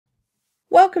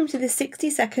Welcome to this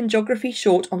 60-second geography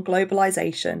short on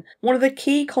globalisation, one of the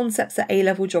key concepts at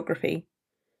A-level geography.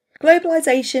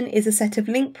 Globalisation is a set of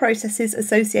linked processes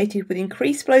associated with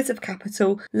increased flows of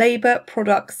capital, labour,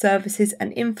 products, services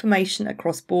and information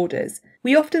across borders.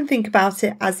 We often think about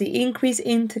it as the increased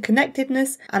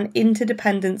interconnectedness and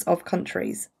interdependence of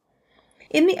countries.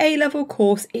 In the A-level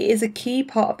course, it is a key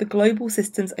part of the Global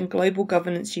Systems and Global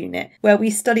Governance unit, where we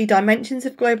study dimensions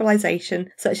of globalisation,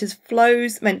 such as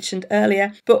flows mentioned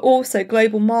earlier, but also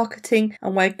global marketing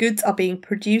and where goods are being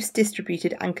produced,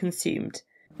 distributed and consumed.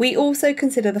 We also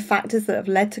consider the factors that have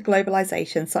led to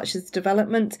globalisation, such as the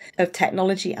development of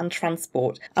technology and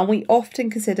transport, and we often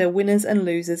consider winners and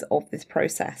losers of this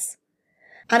process.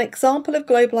 An example of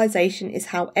globalisation is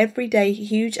how every day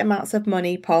huge amounts of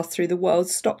money pass through the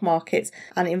world's stock markets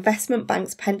and investment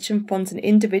banks, pension funds and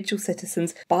individual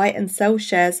citizens buy and sell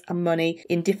shares and money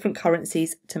in different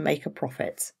currencies to make a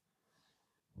profit.